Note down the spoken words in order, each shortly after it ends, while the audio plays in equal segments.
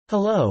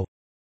Hello.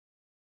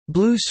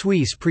 Blue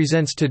Suisse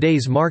presents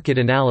today's market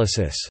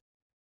analysis.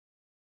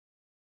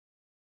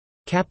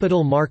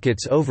 Capital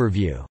Markets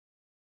Overview.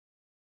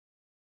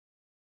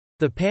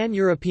 The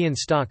Pan-European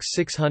Stoxx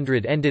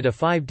 600 ended a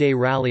 5-day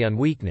rally on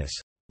weakness,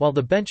 while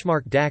the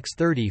benchmark DAX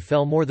 30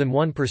 fell more than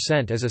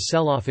 1% as a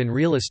sell-off in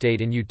real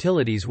estate and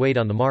utilities weighed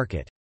on the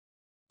market.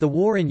 The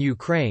war in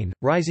Ukraine,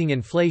 rising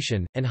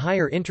inflation, and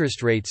higher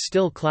interest rates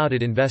still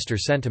clouded investor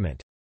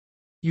sentiment.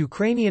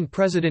 Ukrainian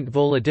President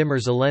Volodymyr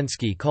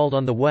Zelensky called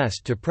on the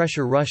West to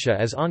pressure Russia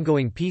as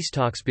ongoing peace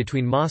talks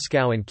between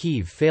Moscow and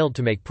Kyiv failed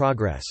to make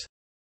progress.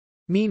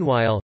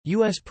 Meanwhile,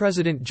 U.S.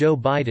 President Joe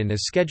Biden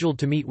is scheduled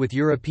to meet with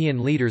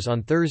European leaders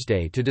on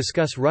Thursday to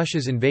discuss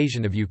Russia's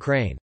invasion of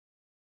Ukraine.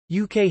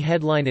 UK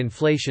headline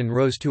inflation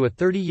rose to a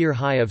 30-year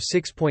high of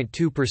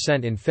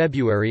 6.2% in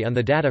February on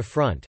the data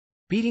front,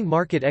 beating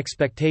market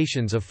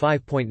expectations of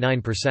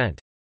 5.9%.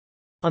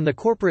 On the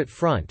corporate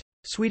front,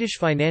 Swedish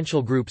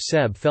financial group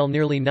SEB fell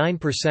nearly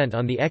 9%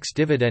 on the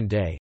ex-dividend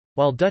day,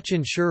 while Dutch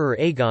insurer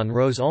Aegon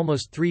rose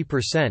almost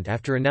 3%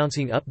 after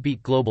announcing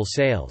upbeat global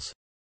sales.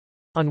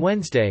 On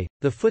Wednesday,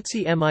 the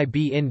FTSE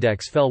MIB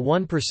index fell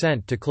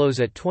 1% to close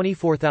at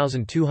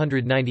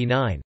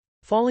 24,299,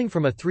 falling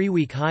from a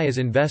 3-week high as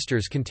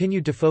investors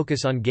continued to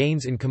focus on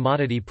gains in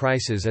commodity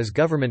prices as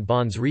government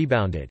bonds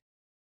rebounded.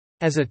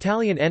 As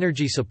Italian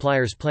energy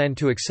suppliers planned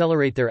to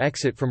accelerate their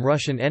exit from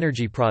Russian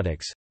energy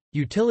products,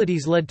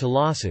 utilities led to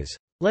losses,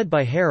 led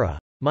by Hera,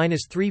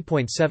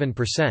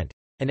 -3.7%,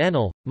 and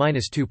Enel,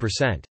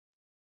 -2%.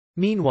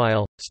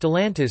 Meanwhile,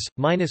 Stellantis,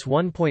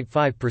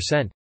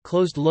 -1.5%,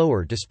 closed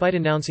lower despite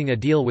announcing a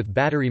deal with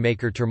battery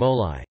maker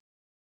Termoli.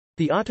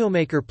 The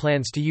automaker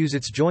plans to use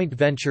its joint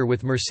venture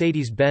with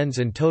Mercedes-Benz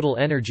and Total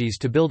Energies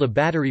to build a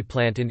battery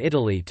plant in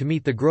Italy to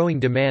meet the growing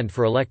demand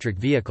for electric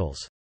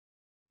vehicles.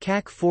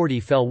 CAC 40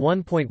 fell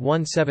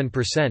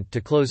 1.17%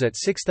 to close at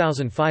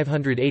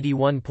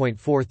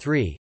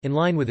 6,581.43, in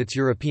line with its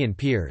European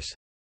peers.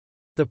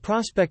 The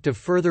prospect of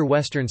further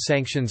Western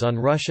sanctions on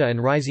Russia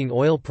and rising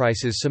oil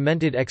prices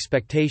cemented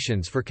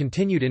expectations for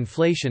continued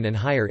inflation and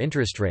higher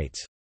interest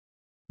rates.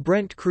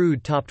 Brent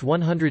crude topped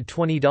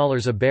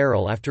 $120 a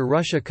barrel after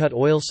Russia cut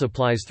oil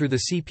supplies through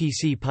the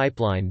CPC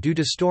pipeline due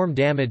to storm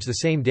damage the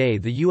same day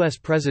the U.S.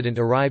 president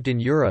arrived in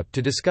Europe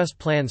to discuss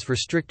plans for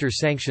stricter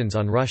sanctions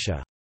on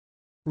Russia.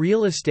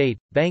 Real estate,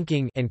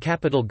 banking, and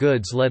capital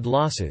goods led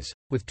losses,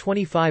 with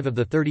 25 of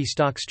the 30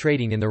 stocks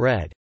trading in the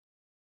red.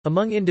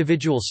 Among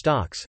individual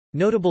stocks,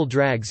 notable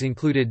drags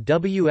included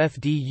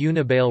WFD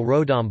Unibail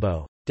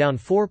Rodambo, down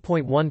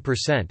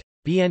 4.1%,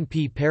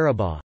 BNP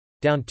Paribas,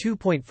 down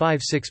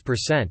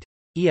 2.56%,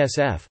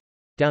 ESF,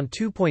 down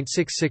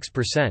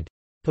 2.66%,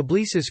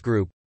 Publicis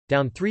Group,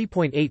 down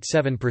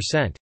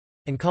 3.87%,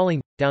 and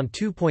Calling, down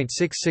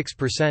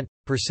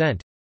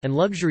 2.66%, and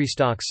luxury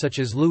stocks such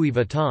as Louis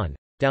Vuitton,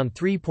 down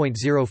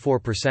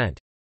 3.04%.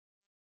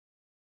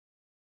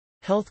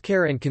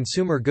 Healthcare and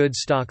consumer goods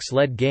stocks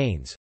led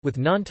gains, with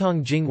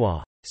Nantong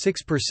Jinghua,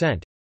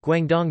 6%,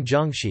 Guangdong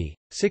Jiangxi,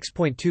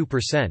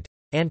 6.2%,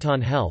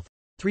 Anton Health,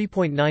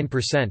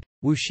 3.9%,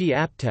 Wuxi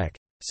Aptech,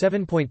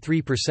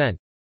 7.3%,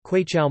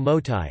 Queiqiao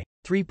Moutai,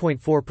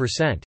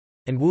 3.4%,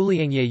 and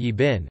Wuliangye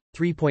Yibin,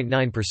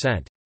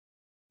 3.9%.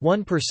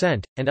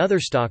 1%, and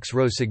other stocks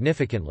rose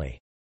significantly.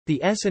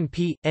 The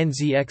S&P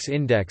NZX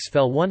index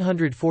fell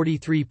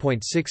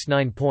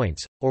 143.69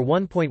 points, or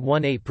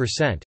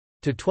 1.18%,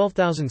 to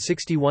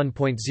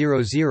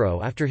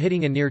 12,061.00 after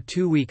hitting a near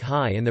 2-week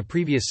high in the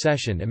previous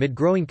session amid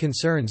growing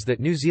concerns that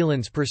New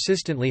Zealand's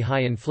persistently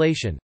high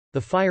inflation, the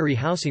fiery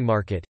housing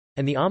market,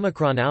 and the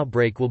Omicron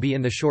outbreak will be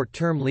in the short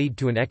term lead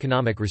to an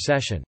economic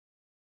recession.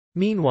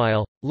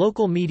 Meanwhile,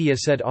 local media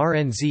said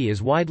RNZ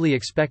is widely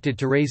expected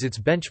to raise its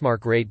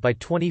benchmark rate by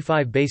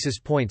 25 basis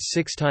points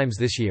 6 times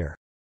this year.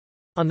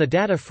 On the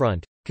data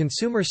front,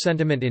 consumer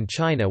sentiment in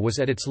China was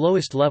at its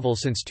lowest level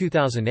since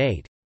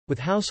 2008, with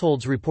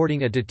households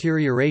reporting a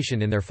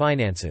deterioration in their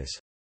finances.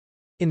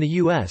 In the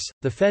U.S.,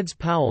 the Fed's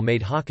Powell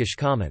made hawkish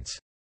comments.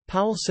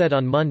 Powell said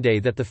on Monday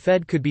that the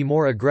Fed could be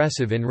more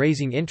aggressive in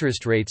raising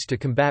interest rates to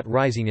combat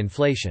rising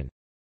inflation.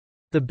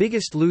 The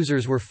biggest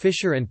losers were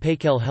Fisher &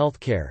 Paykel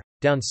Healthcare,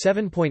 down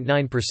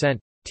 7.9%,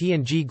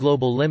 T&G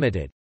Global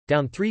Limited,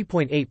 down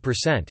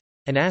 3.8%,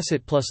 and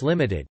Asset Plus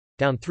Limited,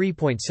 down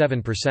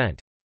 3.7%.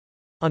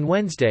 On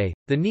Wednesday,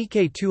 the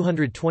Nikkei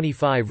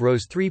 225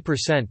 rose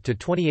 3% to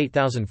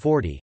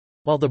 28,040,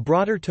 while the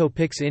broader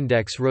Topix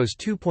index rose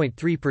 2.3%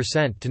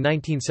 to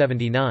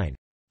 1979.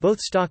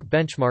 Both stock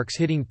benchmarks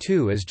hitting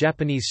 2 as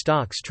Japanese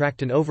stocks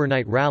tracked an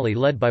overnight rally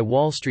led by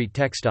Wall Street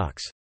tech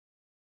stocks.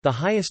 The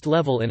highest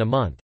level in a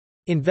month.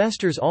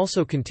 Investors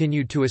also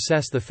continued to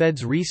assess the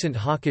Fed's recent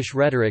hawkish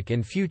rhetoric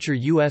and future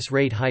U.S.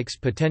 rate hikes'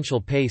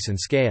 potential pace and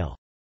scale.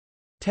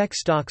 Tech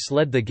stocks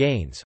led the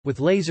gains, with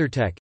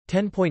LaserTech,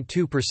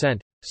 10.2%,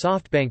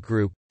 SoftBank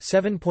Group,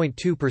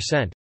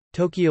 7.2%,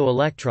 Tokyo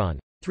Electron,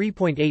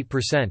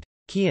 3.8%,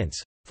 Keyence,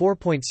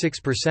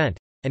 4.6%,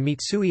 and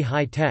Mitsui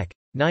High-Tech,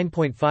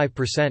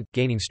 9.5%,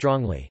 gaining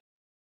strongly.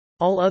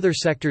 All other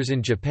sectors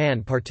in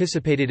Japan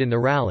participated in the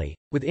rally,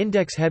 with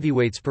index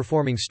heavyweights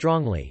performing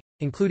strongly,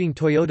 including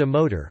Toyota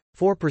Motor,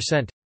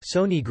 4%,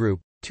 Sony Group,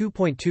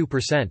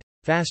 2.2%,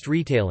 Fast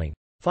Retailing,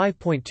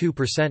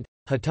 5.2%,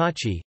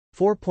 Hitachi,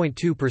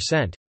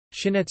 4.2%,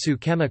 Shinetsu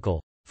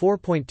Chemical,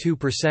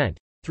 4.2%,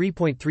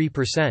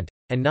 3.3%,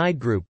 and Nide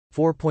Group,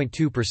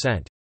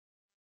 4.2%.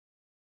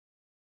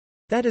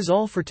 That is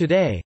all for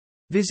today.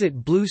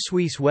 Visit Blue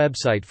Suisse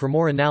website for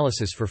more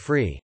analysis for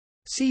free.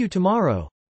 See you tomorrow.